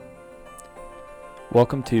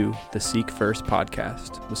Welcome to the Seek First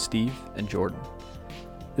podcast with Steve and Jordan.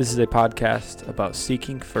 This is a podcast about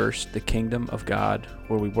seeking first the kingdom of God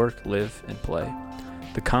where we work, live, and play.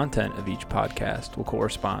 The content of each podcast will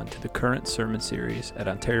correspond to the current sermon series at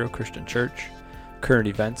Ontario Christian Church, current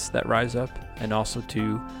events that rise up, and also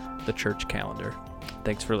to the church calendar.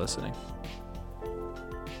 Thanks for listening.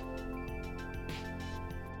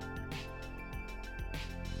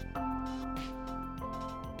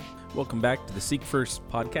 Welcome back to the Seek First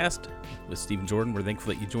podcast with Steve and Jordan. We're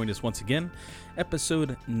thankful that you joined us once again.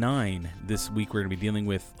 Episode 9. This week we're going to be dealing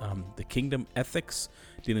with the kingdom ethics,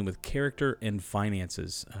 dealing with character and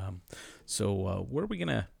finances. Where are we going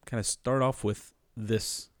to kind of start off with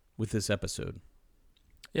this episode?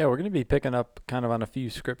 Yeah, we're going to be picking up kind of on a few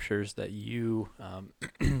scriptures that you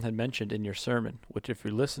had mentioned in your sermon, which if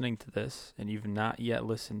you're listening to this and you've not yet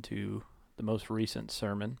listened to the most recent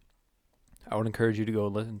sermon, I would encourage you to go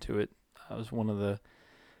listen to it. It was one of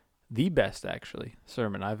the best, actually,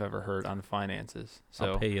 sermon I've ever heard on finances.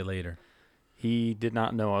 So I'll pay you later. He did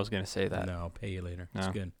not know I was going to say that. No, I'll pay you later. It's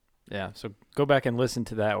good. Yeah, so go back and listen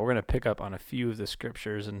to that. We're going to pick up on a few of the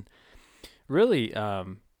scriptures. And really,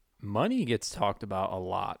 money gets talked about a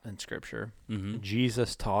lot in Scripture. Mm-hmm.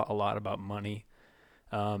 Jesus taught a lot about money.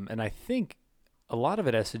 And I think a lot of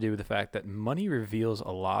it has to do with the fact that money reveals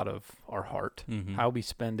a lot of our heart, how we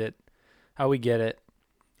spend it, how we get it,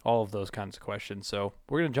 all of those kinds of questions. So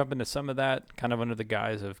we're going to jump into some of that kind of under the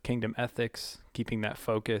guise of kingdom ethics, keeping that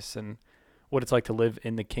focus and what it's like to live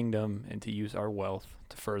in the kingdom and to use our wealth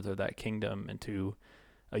to further that kingdom and to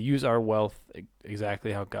use our wealth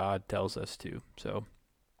exactly how God tells us to. So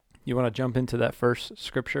you want to jump into that first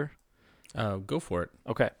scripture? Go for it.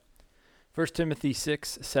 Okay. 1 Timothy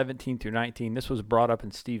 6:17-19. This was brought up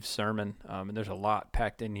in Steve's sermon, and there's a lot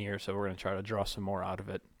packed in here, so we're going to try to draw some more out of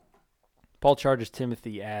it. Paul charges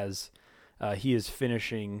Timothy as he is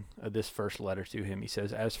finishing this first letter to him. He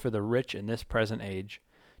says, "As for the rich in this present age,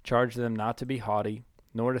 charge them not to be haughty,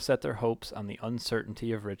 nor to set their hopes on the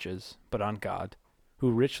uncertainty of riches, but on God, who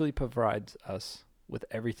richly provides us with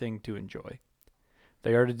everything to enjoy.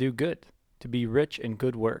 They are to do good, to be rich in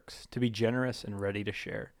good works, to be generous and ready to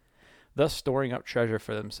share, thus storing up treasure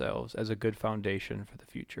for themselves as a good foundation for the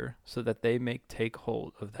future, so that they may take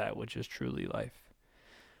hold of that which is truly life."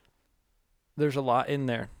 There's a lot in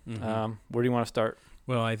there. Mm-hmm. Where do you want to start?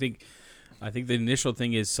 Well, I think the initial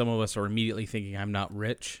thing is some of us are immediately thinking, I'm not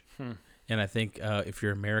rich. And I think if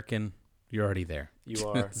you're American, you're already there. You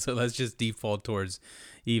are. So let's just default towards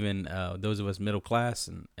even those of us middle class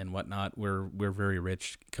and whatnot. We're very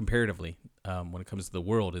rich comparatively when it comes to the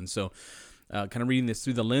world. And so kind of reading this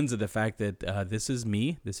through the lens of the fact that this is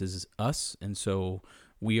me, this is us. And so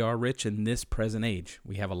we are rich in this present age.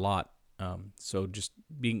 We have a lot. So just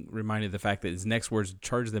being reminded of the fact that his next words,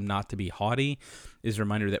 charge them not to be haughty, is a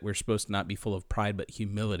reminder that we're supposed to not be full of pride, but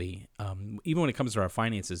humility, even when it comes to our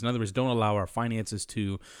finances. In other words, don't allow our finances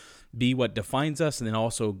to be what defines us and then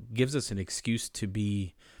also gives us an excuse to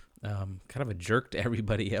be kind of a jerk to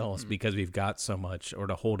everybody else because we've got so much, or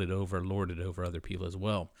to hold it over, lord it over other people as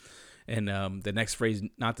well. And the next phrase,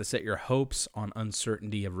 not to set your hopes on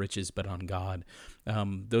uncertainty of riches, but on God.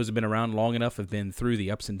 Those have been around long enough have been through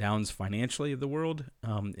the ups and downs financially of the world.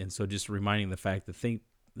 And so just reminding the fact that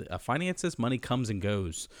finances, money comes and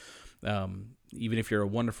goes. Even if you're a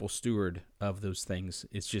wonderful steward of those things,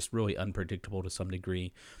 it's just really unpredictable to some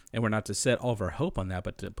degree. And we're not to set all of our hope on that,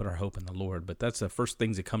 but to put our hope in the Lord. But that's the first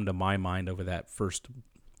things that come to my mind over that first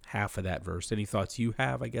half of that verse. Any thoughts you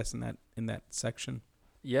have, I guess, in that section?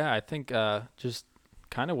 Yeah, I think just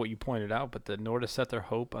kind of what you pointed out, but nor to set their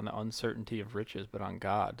hope on the uncertainty of riches, but on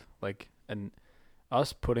God. And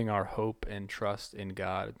us putting our hope and trust in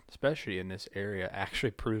God, especially in this area,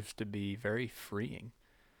 actually proves to be very freeing.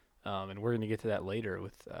 And we're going to get to that later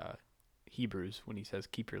with Hebrews when he says,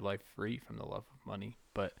 keep your life free from the love of money.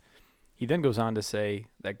 But he then goes on to say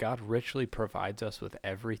that God richly provides us with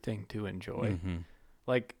everything to enjoy.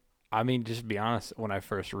 Mm-hmm. Just to be honest, when I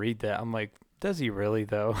first read that, I'm like, does he really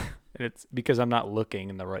though? And it's because I'm not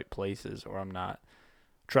looking in the right places, or I'm not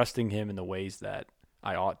trusting him in the ways that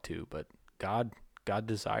I ought to. But God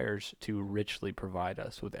desires to richly provide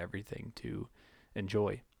us with everything to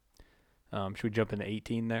enjoy. Should we jump into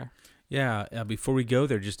 18 there? Yeah. Before we go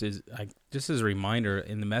there, just as a reminder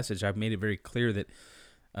in the message, I've made it very clear that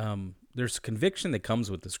there's conviction that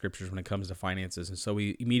comes with the scriptures when it comes to finances, and so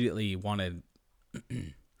we immediately want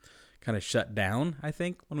to kind of shut down, I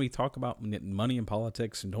think, when we talk about money and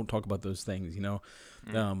politics and don't talk about those things, you know.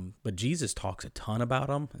 But Jesus talks a ton about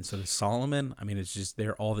them, and so does Solomon. I mean, it's just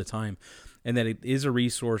there all the time. And that it is a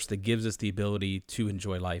resource that gives us the ability to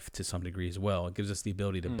enjoy life to some degree as well. It gives us the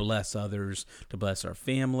ability to bless others, to bless our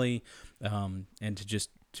family, and to just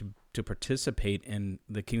to participate in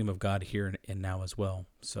the kingdom of God here and now as well.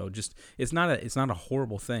 So just it's not a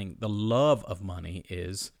horrible thing. The love of money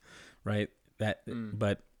is, right?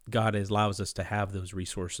 But God allows us to have those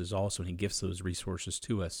resources also, and He gives those resources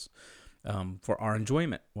to us for our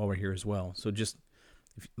enjoyment while we're here as well. So just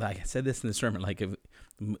like I said this in the sermon, like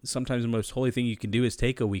sometimes the most holy thing you can do is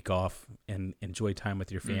take a week off and enjoy time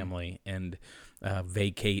with your family and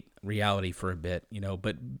vacate reality for a bit, you know,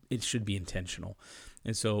 but it should be intentional.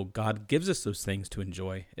 And so God gives us those things to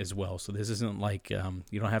enjoy as well. So this isn't like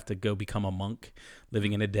you don't have to go become a monk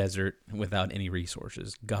living in a desert without any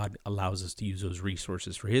resources. God allows us to use those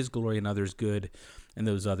resources for His glory and others' good, and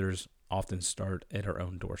those others often start at our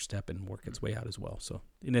own doorstep and work its way out as well. So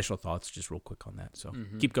initial thoughts, just real quick on that. So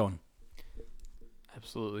keep going.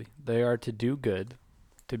 Absolutely. They are to do good,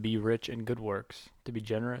 to be rich in good works, to be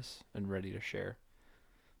generous and ready to share.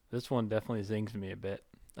 This one definitely zings me a bit.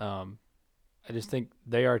 I just think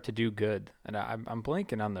they are to do good. And I'm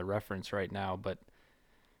blanking on the reference right now, but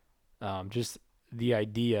just the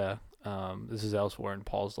idea, this is elsewhere in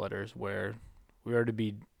Paul's letters, where we are to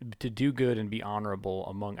do good and be honorable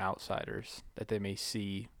among outsiders, that they may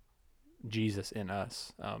see Jesus in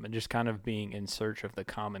us, and just kind of being in search of the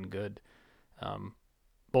common good,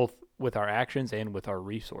 both with our actions and with our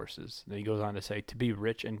resources. And he goes on to say, to be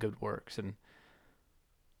rich in good works. And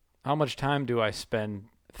how much time do I spend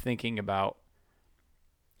thinking about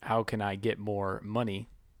how can I get more money?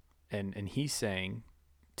 And he's saying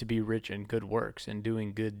to be rich in good works and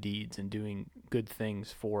doing good deeds and doing good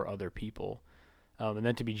things for other people. And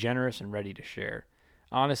then to be generous and ready to share.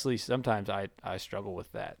 Honestly, sometimes I struggle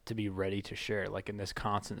with that, to be ready to share, like in this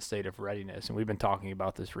constant state of readiness. And we've been talking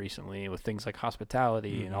about this recently with things like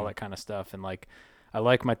hospitality and all that kind of stuff. And like, I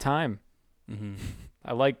like my time.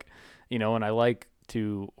 I like, and I like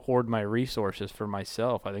to hoard my resources for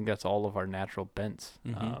myself. I think that's all of our natural bents.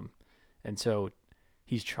 And so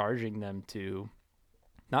he's charging them to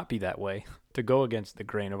not be that way, to go against the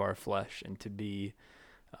grain of our flesh and to be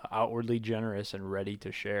outwardly generous and ready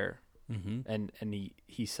to share. And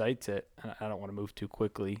he cites it, and I don't want to move too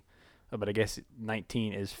quickly, but I guess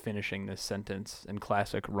 19 is finishing this sentence in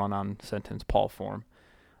classic run-on sentence Paul form.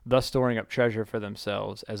 Thus storing up treasure for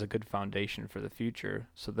themselves as a good foundation for the future,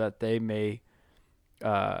 so that they may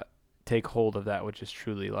take hold of that which is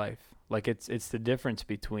truly life. Like it's the difference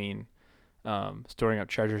between storing up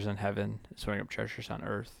treasures in heaven, storing up treasures on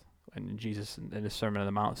earth. And Jesus in his Sermon on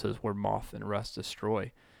the Mount says, where moth and rust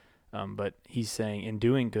destroy. But he's saying in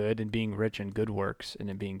doing good and being rich in good works and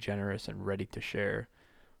in being generous and ready to share,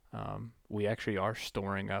 we actually are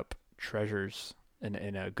storing up treasures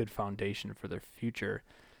in a good foundation for their future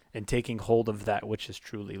and taking hold of that which is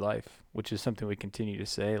truly life, which is something we continue to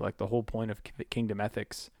say. Like the whole point of kingdom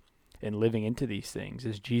ethics and living into these things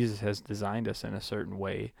is Jesus has designed us in a certain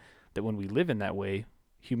way that when we live in that way,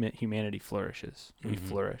 humanity flourishes. We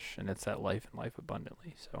flourish, and it's that life and life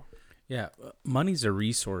abundantly. So. Yeah, money's a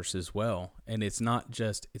resource as well, and it's not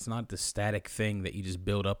the static thing that you just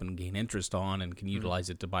build up and gain interest on and can utilize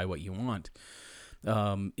it to buy what you want.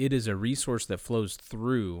 It is a resource that flows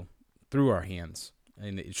through our hands,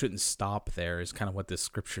 and it shouldn't stop there. Is kind of what this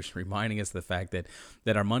scripture is reminding us, the fact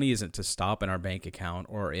that our money isn't to stop in our bank account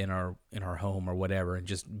or in our home or whatever and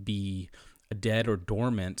just be dead or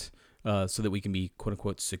dormant. So that we can be, quote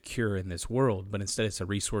unquote, secure in this world, but instead it's a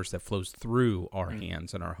resource that flows through our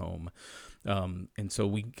hands and our home. And so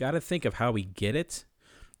we got to think of how we get it.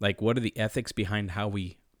 Like, what are the ethics behind how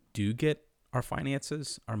we do get our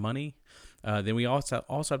finances, our money? Then we also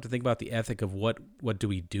have to think about the ethic of what do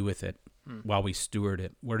we do with it while we steward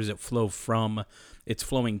it? Where does it flow from? It's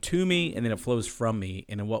flowing to me, and then it flows from me.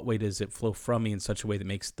 And in what way does it flow from me in such a way that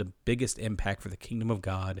makes the biggest impact for the kingdom of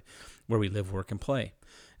God, where we live, work, and play?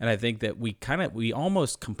 And I think that we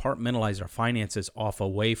almost compartmentalize our finances off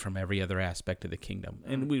away from every other aspect of the kingdom.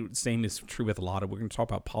 And same is true with we're going to talk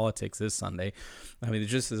about politics this Sunday. I mean,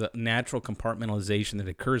 there's just a natural compartmentalization that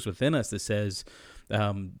occurs within us that says,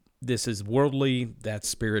 this is worldly, that's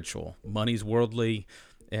spiritual. Money's worldly,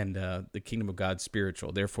 and the kingdom of God's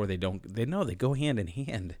spiritual. Therefore, they go hand in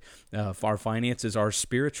hand. Our finances are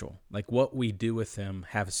spiritual. Like what we do with them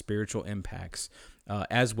have spiritual impacts,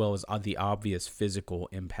 as well as the obvious physical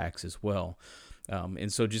impacts as well.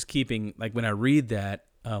 And so just keeping, like when I read that,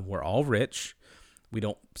 we're all rich. We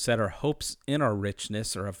don't set our hopes in our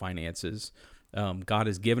richness or our finances. God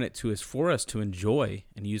has given it to us for us to enjoy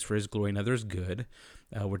and use for his glory and others' good.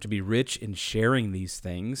 We're to be rich in sharing these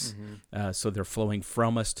things, so they're flowing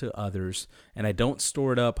from us to others. And I don't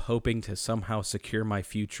store it up hoping to somehow secure my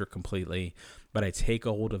future completely, but I take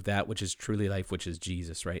hold of that which is truly life, which is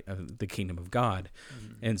Jesus, right? The kingdom of God.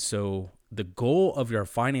 And so the goal of your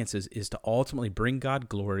finances is to ultimately bring God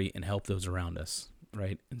glory and help those around us,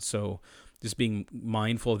 right? And so just being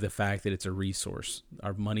mindful of the fact that it's a resource.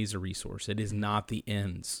 Our money's a resource. It is not the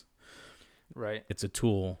ends. Right. It's a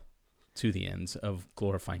tool to the ends of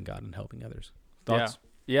glorifying God and helping others. Thoughts?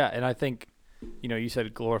 Yeah. And I think, you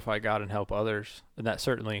said glorify God and help others, and that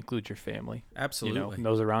certainly includes your family. Absolutely. And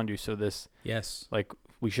those around you. So Yes. like,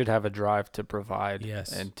 we should have a drive to provide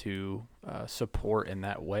Yes. and to support in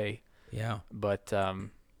that way. Yeah. But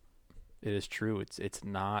it is true. It's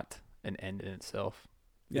not an end in itself.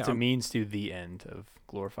 Yeah. It's a means to the end of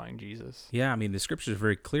glorifying Jesus. Yeah, I mean, the scripture is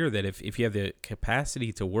very clear that if you have the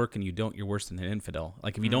capacity to work and you don't, you're worse than an infidel.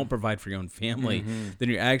 Like, if you don't provide for your own family, then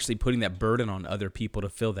you're actually putting that burden on other people to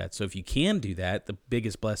fill that. So if you can do that, the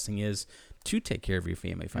biggest blessing is to take care of your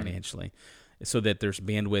family financially so that there's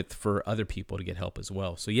bandwidth for other people to get help as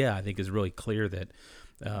well. So, yeah, I think it's really clear that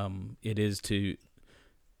it is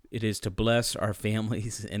to bless our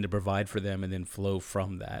families and to provide for them and then flow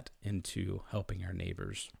from that into helping our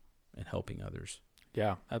neighbors and helping others.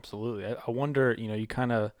 Yeah, absolutely. I wonder, you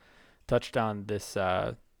kind of touched on this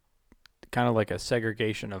kind of like a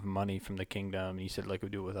segregation of money from the kingdom. You said like we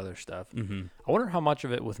do it with other stuff. Mm-hmm. I wonder how much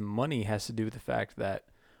of it with money has to do with the fact that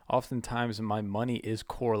oftentimes my money is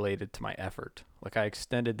correlated to my effort. Like, I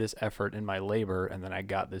extended this effort in my labor and then I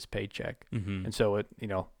got this paycheck. Mm-hmm. And so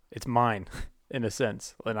it's mine in a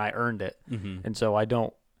sense, and I earned it. Mm-hmm. And so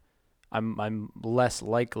I'm less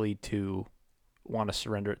likely to want to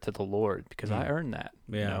surrender it to the Lord because I earned that,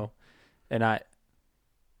 and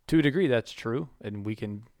to a degree that's true. And we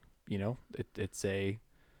can, it's a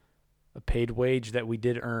paid wage that we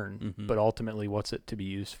did earn, but ultimately what's it to be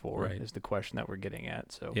used for is the question that we're getting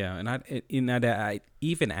at. So, yeah. And I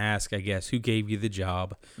even ask, I guess, who gave you the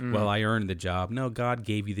job? Well, I earned the job. No, God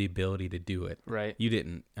gave you the ability to do it. Right. You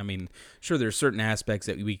didn't. I mean, sure, there's certain aspects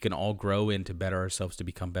that we can all grow in to better ourselves, to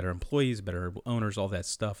become better employees, better owners. All that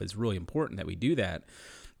stuff is really important that we do that.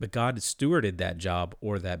 But God stewarded that job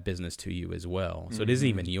or that business to you as well. So it isn't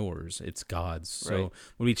even yours. It's God's. So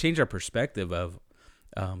when we change our perspective of,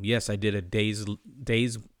 yes, I did a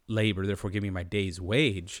day's labor, therefore give me my day's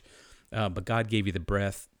wage. But God gave you the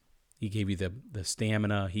breath. He gave you the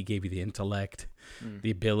stamina. He gave you the intellect, the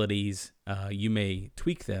abilities. You may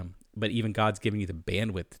tweak them, but even God's giving you the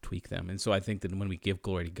bandwidth to tweak them. And so I think that when we give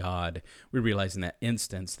glory to God, we realize in that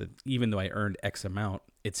instance that even though I earned X amount,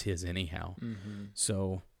 it's his anyhow.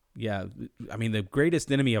 So, yeah, I mean, the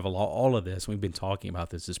greatest enemy of all of this, we've been talking about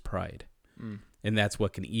this, is pride. And that's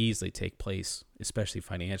what can easily take place, especially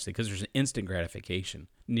financially, because there's an instant gratification,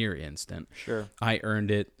 near instant. Sure. I earned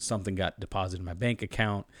it. Something got deposited in my bank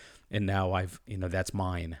account, and now that's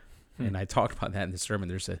mine. And I talked about that in the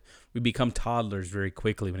sermon. We become toddlers very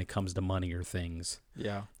quickly when it comes to money or things.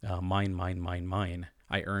 Yeah. Mine, mine, mine, mine.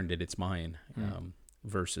 I earned it. It's mine.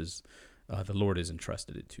 Versus the Lord has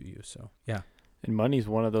entrusted it to you. So, yeah. And money's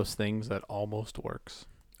one of those things that almost works.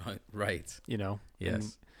 Right. Yes.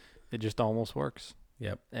 And it just almost works.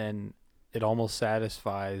 Yep. And it almost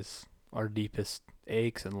satisfies our deepest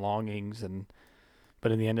aches and longings,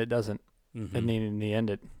 but in the end it doesn't. And then in the end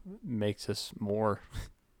it makes us more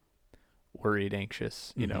worried,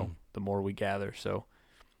 anxious, the more we gather. So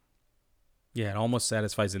yeah, it almost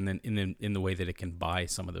satisfies in the way that it can buy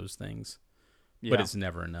some of those things. But it's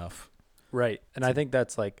never enough. Right. And I think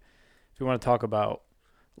that's like, if you want to talk about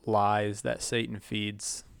lies that Satan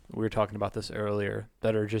feeds, we were talking about this earlier,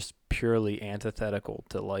 that are just purely antithetical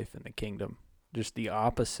to life in the kingdom, just the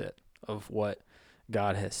opposite of what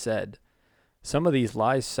God has said. Some of these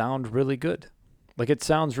lies sound really good. Like, it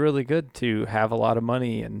sounds really good to have a lot of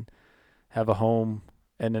money and have a home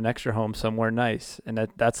and an extra home somewhere nice. And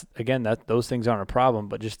that's those things aren't a problem,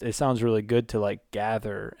 but just it sounds really good to like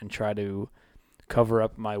gather and try to cover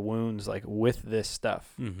up my wounds like with this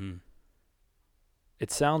stuff.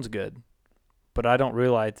 It sounds good. But I don't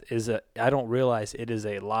realize it is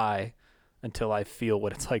a lie until I feel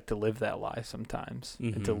what it's like to live that lie sometimes.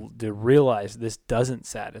 And to realize this doesn't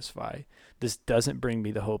satisfy. This doesn't bring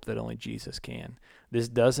me the hope that only Jesus can. This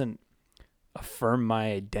doesn't affirm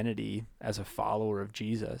my identity as a follower of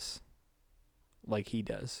Jesus like he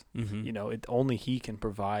does. Only he can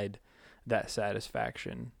provide that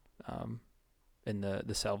satisfaction and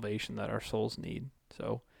the salvation that our souls need.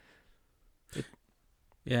 So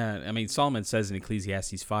Yeah, I mean, Solomon says in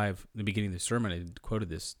Ecclesiastes 5, in the beginning of the sermon, I quoted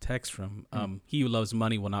this text from, he who loves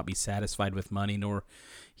money will not be satisfied with money, nor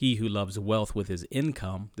he who loves wealth with his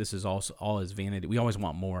income. This is also all his vanity. We always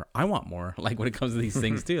want more. I want more, like when it comes to these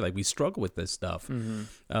things too. Like we struggle with this stuff.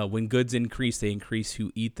 When goods increase, they increase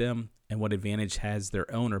who eat them, and what advantage has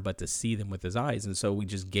their owner but to see them with his eyes? And so we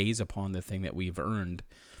just gaze upon the thing that we've earned.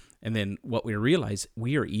 And then what we realize,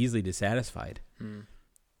 we are easily dissatisfied.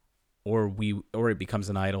 Or it becomes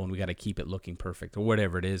an idol and we got to keep it looking perfect or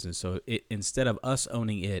whatever it is. And so instead of us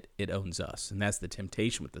owning it, it owns us. And that's the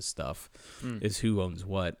temptation with this stuff is who owns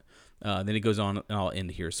what. Then it goes on, and I'll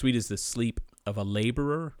end here. Sweet is the sleep of a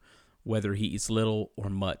laborer, whether he eats little or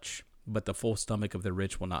much, but the full stomach of the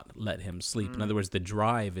rich will not let him sleep. In other words, the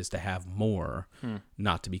drive is to have more,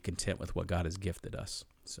 not to be content with what God has gifted us.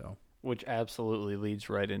 So, which absolutely leads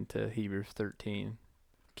right into Hebrews 13.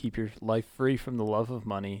 Keep your life free from the love of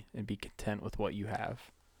money and be content with what you have.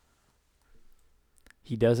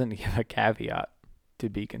 He doesn't give a caveat to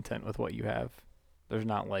be content with what you have. There's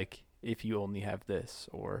not like, if you only have this,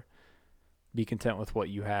 or be content with what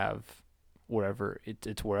you have wherever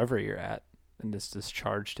it's wherever you're at. And this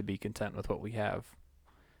charge to be content with what we have.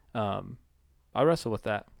 I wrestle with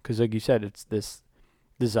that because, like you said, it's this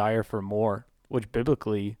desire for more, which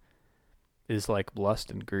biblically is like lust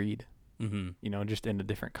and greed. Just in a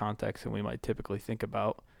different context than we might typically think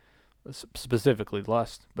about, specifically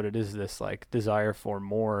lust, but it is this like desire for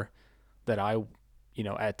more that I,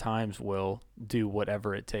 at times will do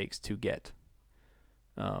whatever it takes to get.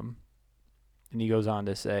 And he goes on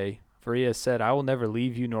to say, for he has said, I will never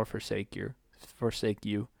leave you nor forsake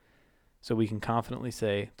you. So we can confidently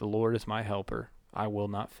say, the Lord is my helper. I will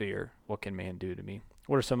not fear. What can man do to me?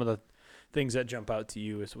 What are some of the things that jump out to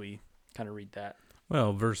you as we kind of read that?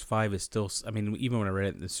 Well, verse 5 is still, even when I read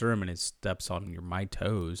it in the sermon, it steps on my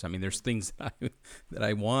toes. I mean, there's things that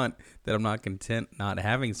I want that I'm not content not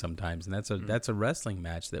having sometimes. And that's a wrestling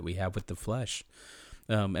match that we have with the flesh.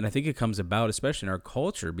 And I think it comes about, especially in our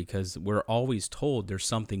culture, because we're always told there's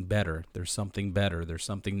something better, there's something better, there's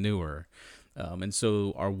something newer. And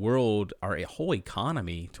so our world, our whole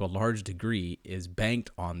economy, to a large degree, is banked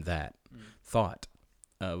on that thought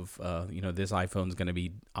of, this iPhone's going to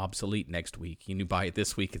be obsolete next week. You buy it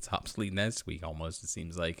this week, it's obsolete next week almost, it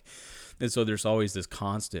seems like. And so there's always this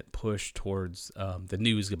constant push towards the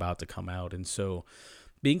news about to come out. And so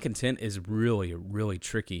being content is really, really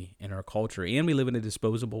tricky in our culture. And we live in a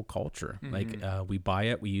disposable culture. Like we buy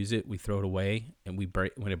it, we use it, we throw it away, and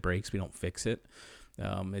when it breaks, we don't fix it.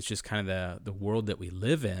 It's just kind of the world that we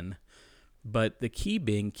live in. But the key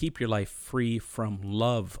being, keep your life free from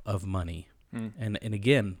love of money. And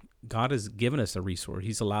again, God has given us a resource.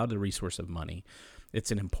 He's allowed the resource of money.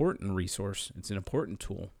 It's an important resource. It's an important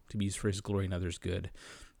tool to be used for His glory and others' good.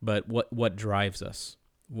 But what drives us?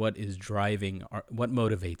 What is driving what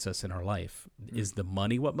motivates us in our life? Is the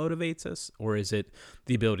money what motivates us, or is it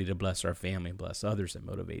the ability to bless our family and bless others that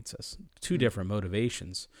motivates us? Two different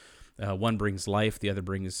motivations. One brings life, the other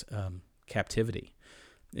brings captivity.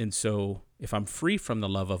 And so if I'm free from the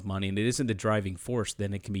love of money and it isn't the driving force,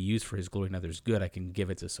 then it can be used for His glory and others' good. I can give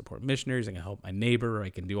it to support missionaries. I can help my neighbor. I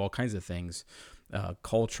can do all kinds of things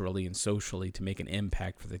culturally and socially to make an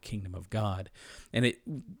impact for the kingdom of God. And it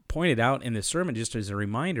pointed out in the sermon, just as a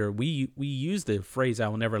reminder, we use the phrase, I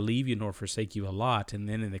will never leave you nor forsake you a lot. And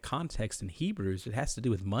then in the context in Hebrews, it has to do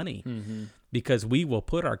with money because we will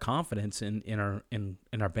put our confidence in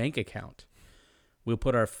our bank account. We'll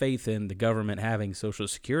put our faith in the government having Social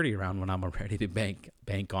Security around when I'm ready to bank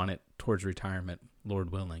on it towards retirement,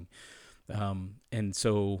 Lord willing. And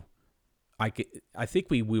so I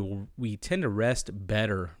think we tend to rest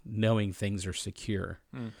better knowing things are secure.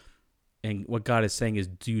 And what God is saying is,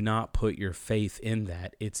 do not put your faith in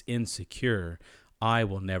that. It's insecure. I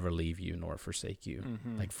will never leave you nor forsake you.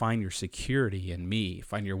 Like, find your security in me.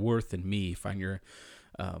 Find your worth in me. Find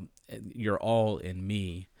your all in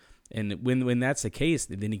me. And when that's the case,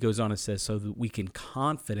 then he goes on and says, so that we can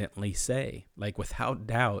confidently say, like without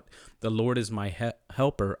doubt, the Lord is my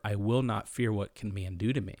helper. I will not fear what can man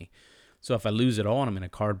do to me. So if I lose it all and I'm in a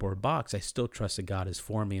cardboard box, I still trust that God is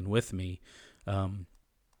for me and with me, and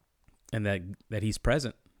that He's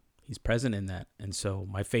present. He's present in that. And so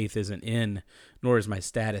my faith isn't in, nor is my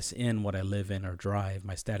status in what I live in or drive.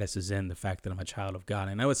 My status is in the fact that I'm a child of God.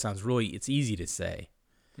 I know it's easy to say.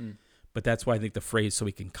 But that's why I think the phrase, so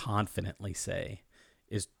we can confidently say,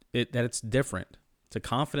 that it's different. To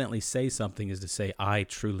confidently say something is to say, I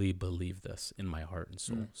truly believe this in my heart and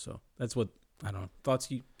soul. So that's what, I don't know,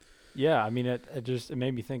 thoughts you? Yeah, I mean, it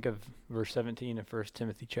made me think of verse 17 of 1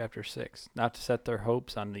 Timothy chapter 6, not to set their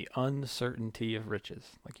hopes on the uncertainty of riches.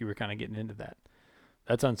 Like you were kind of getting into that.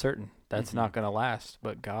 that's uncertain. That's not going to last.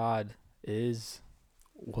 But God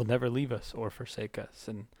will never leave us or forsake us.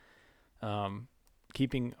 And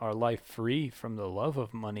keeping our life free from the love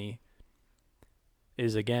of money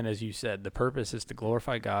is, again, as you said, the purpose is to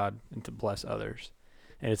glorify God and to bless others.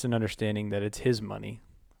 And it's an understanding that it's his money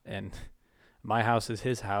and my house is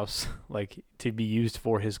his house, like to be used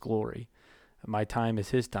for his glory. My time is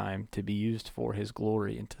his time to be used for his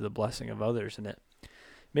glory and to the blessing of others. And it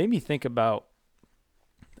made me think about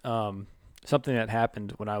something that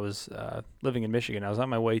happened when I was living in Michigan. I was on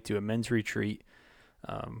my way to a men's retreat,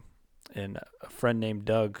 and a friend named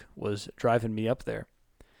Doug was driving me up there.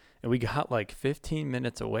 And we got like 15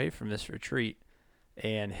 minutes away from this retreat,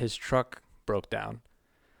 and his truck broke down.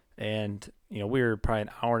 And, we were probably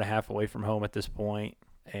an hour and a half away from home at this point,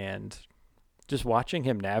 and just watching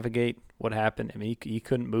him navigate what happened. I mean, he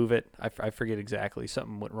couldn't move it. I forget exactly.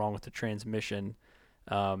 Something went wrong with the transmission,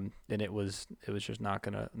 and it was just not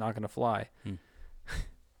gonna fly.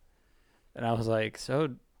 And I was like, so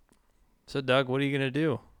Doug, what are you gonna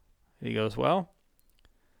do? And he goes, well,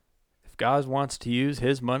 if God wants to use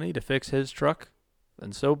his money to fix his truck,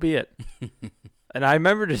 then so be it. And I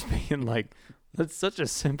remember just being like, that's such a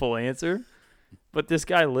simple answer, but this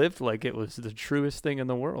guy lived like it was the truest thing in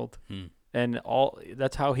the world. And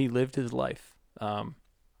that's how he lived his life,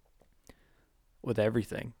 with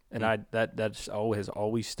everything. And that's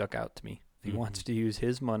always stuck out to me. If he wants to use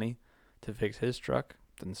his money to fix his truck,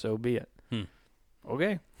 then so be it.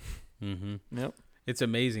 Okay. Yep. It's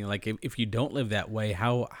amazing. Like if you don't live that way,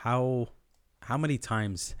 how many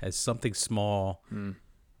times has something small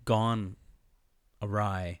gone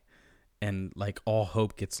awry? And like all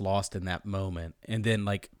hope gets lost in that moment. And then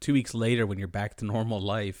like 2 weeks later, when you're back to normal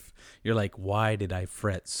life, you're like, why did I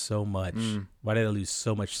fret so much? Why did I lose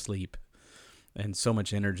so much sleep and so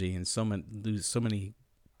much energy and lose so many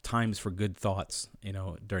times for good thoughts,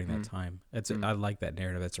 during that time? I like that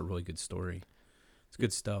narrative. That's a really good story. It's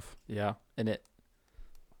good stuff. Yeah. And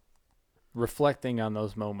reflecting on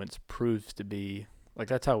those moments proves to be, like,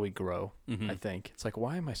 that's how we grow, I think. It's like,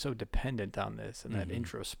 why am I so dependent on this? And that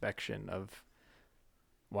introspection of,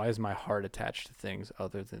 why is my heart attached to things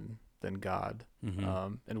other than God?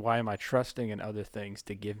 And why am I trusting in other things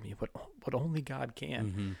to give me what only God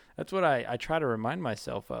can? That's what I try to remind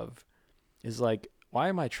myself of, is like, why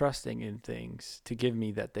am I trusting in things to give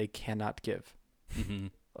me that they cannot give?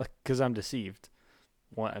 Because I'm deceived.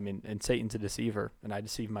 And Satan's a deceiver, and I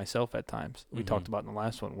deceive myself at times. We talked about in the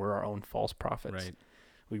last one, we're our own false prophets. Right.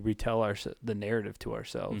 We retell the narrative to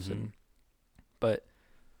ourselves. But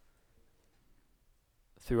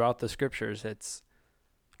throughout the scriptures, it's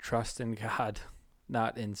trust in God,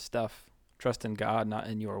 not in stuff. Trust in God, not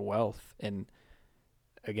in your wealth. And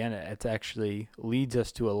again, it actually leads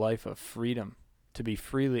us to a life of freedom, to be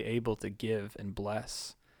freely able to give and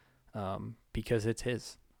bless, because it's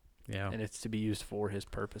his. Yeah. And it's to be used for his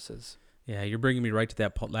purposes. Yeah, you're bringing me right to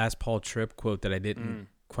that last Paul Tripp quote that I didn't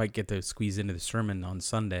quite get to squeeze into the sermon on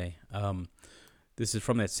Sunday. This is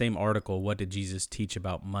from that same article, What Did Jesus Teach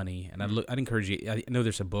About Money? And I'd encourage you, I know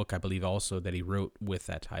there's a book, I believe, also that he wrote with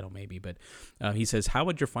that title maybe, but he says, how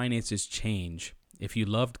would your finances change if you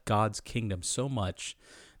loved God's kingdom so much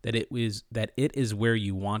that it is where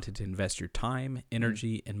you wanted to invest your time,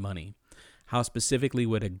 energy, and money? How specifically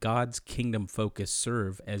would a God's kingdom focus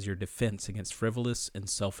serve as your defense against frivolous and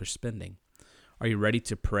selfish spending? Are you ready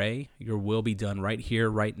to pray, your will be done right here,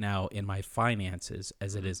 right now, in my finances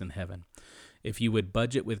as it is in heaven? If you would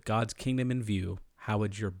budget with God's kingdom in view, how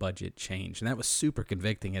would your budget change? And that was super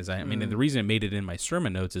convicting. And the reason I made it in my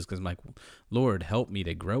sermon notes is because I'm like, Lord, help me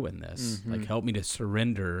to grow in this. Like, help me to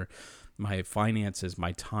surrender my finances,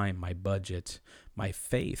 my time, my budget, my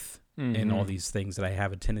faith, and all these things that I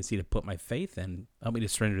have a tendency to put my faith in. Help me to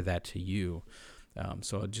surrender that to you.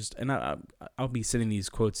 I'll be sending these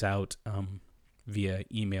quotes out via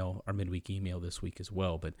email, our midweek email this week as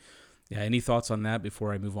well. But yeah, any thoughts on that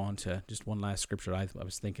before I move on to just one last scripture I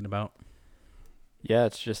was thinking about? Yeah,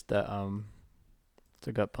 it's just that it's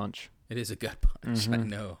a gut punch. It is a gut punch. I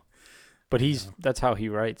know. But that's how he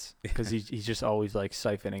writes, because he's just always like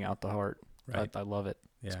siphoning out the heart. Right. I love it.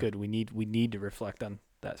 It's good. We need to reflect on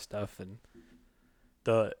that stuff. And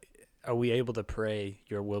are we able to pray,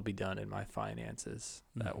 your will be done in my finances?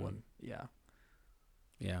 That one. Yeah.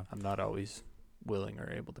 I'm not always willing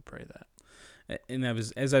or able to pray that. And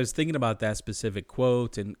as I was thinking about that specific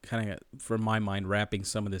quote and kind of, from my mind, wrapping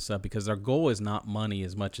some of this up, because our goal is not money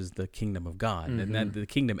as much as the kingdom of God. And that the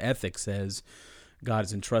kingdom ethic says God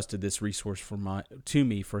has entrusted this resource to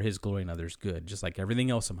me for his glory and others' good, just like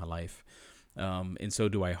everything else in my life. And so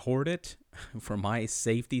do I hoard it for my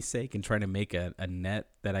safety's sake and try to make a net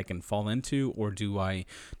that I can fall into, or do I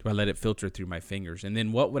let it filter through my fingers? And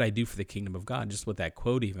then what would I do for the kingdom of God? Just with that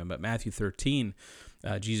quote even, but Matthew 13,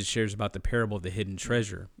 Jesus shares about the parable of the hidden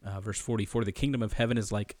treasure. Verse 44, the kingdom of heaven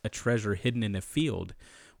is like a treasure hidden in a field,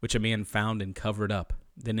 which a man found and covered up.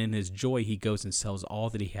 Then in his joy, he goes and sells all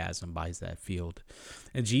that he has and buys that field.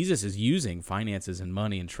 And Jesus is using finances and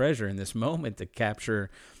money and treasure in this moment to capture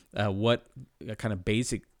what kind of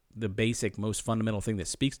the basic, most fundamental thing that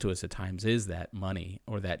speaks to us at times is that money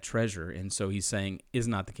or that treasure. And so he's saying, is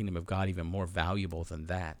not the kingdom of God even more valuable than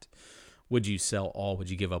that? Would you sell all? Would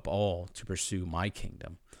you give up all to pursue my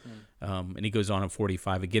kingdom? And he goes on in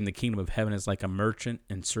 45, again, the kingdom of heaven is like a merchant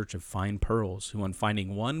in search of fine pearls, who on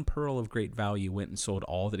finding one pearl of great value went and sold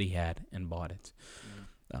all that he had and bought it.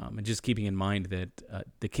 And just keeping in mind that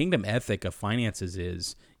the kingdom ethic of finances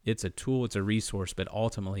is, it's a tool, it's a resource, but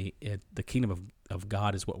ultimately the kingdom of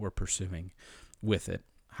God is what we're pursuing with it.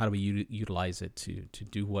 How do we utilize it to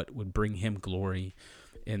do what would bring him glory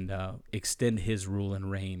and extend his rule and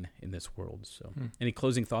reign in this world? So any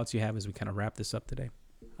closing thoughts you have as we kind of wrap this up today?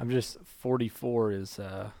 I'm just 44 is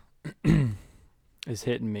is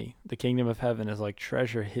hitting me. The kingdom of heaven is like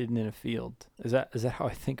treasure hidden in a field. Is that how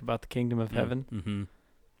I think about the kingdom of heaven? Mm-hmm.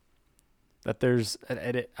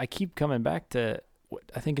 That I keep coming back to,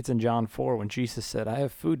 I think it's in John 4 when Jesus said, I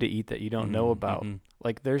have food to eat that you don't know about.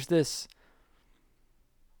 Like there's this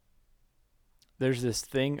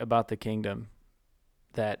thing about the kingdom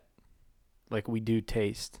that like we do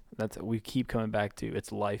taste. That's we keep coming back to.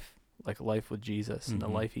 It's life, like life with Jesus and the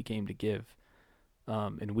life he came to give.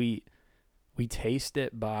 And we taste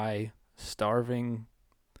it by starving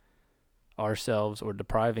ourselves or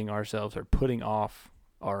depriving ourselves or putting off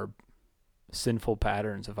our sinful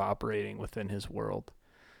patterns of operating within his world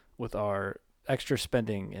with our extra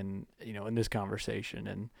spending and, in this conversation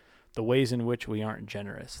and the ways in which we aren't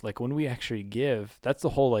generous. Like when we actually give, that's the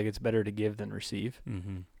whole, like, it's better to give than receive.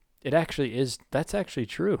 It actually is. That's actually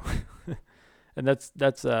true. And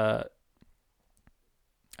that's I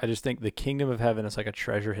just think the kingdom of heaven is like a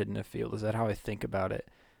treasure hidden in a field. Is that how I think about it?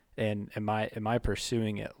 And am I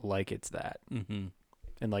pursuing it like it's that?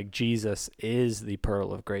 And like Jesus is the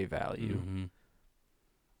pearl of great value.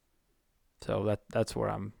 So that's where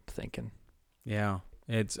I'm thinking. Yeah,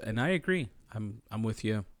 and I agree. I'm with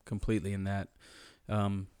you completely in that.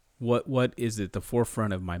 What is at the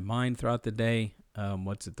forefront of my mind throughout the day?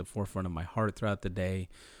 What's at the forefront of my heart throughout the day?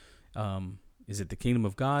 Is it the kingdom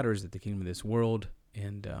of God or is it the kingdom of this world?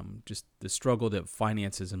 And just the struggle that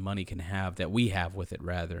finances and money can have, that we have with it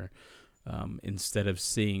rather, instead of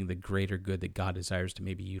seeing the greater good that God desires to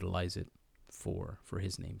maybe utilize it for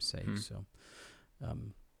his name's sake. So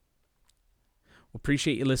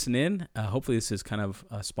appreciate you listening in. Hopefully this has kind of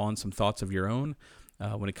spawned some thoughts of your own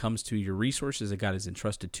when it comes to your resources that God has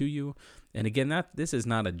entrusted to you. And again, this is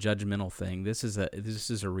not a judgmental thing. This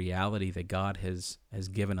is a reality that God has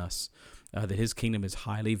given us, that his kingdom is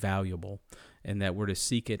highly valuable and that we're to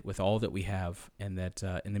seek it with all that we have, and that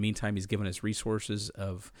in the meantime, he's given us resources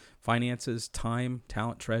of finances, time,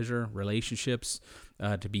 talent, treasure, relationships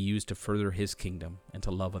to be used to further his kingdom and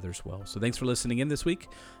to love others well. So thanks for listening in this week.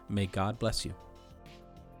 May God bless you.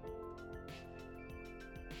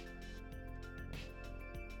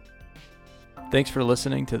 Thanks for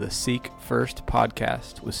listening to the Seek First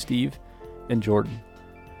podcast with Steve and Jordan.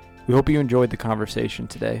 We hope you enjoyed the conversation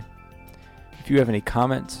today. If you have any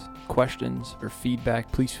comments, questions, or feedback,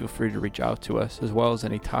 please feel free to reach out to us, as well as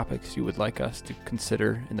any topics you would like us to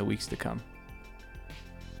consider in the weeks to come.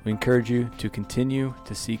 We encourage you to continue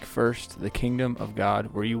to seek first the kingdom of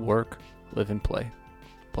God where you work, live, and play.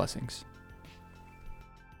 Blessings.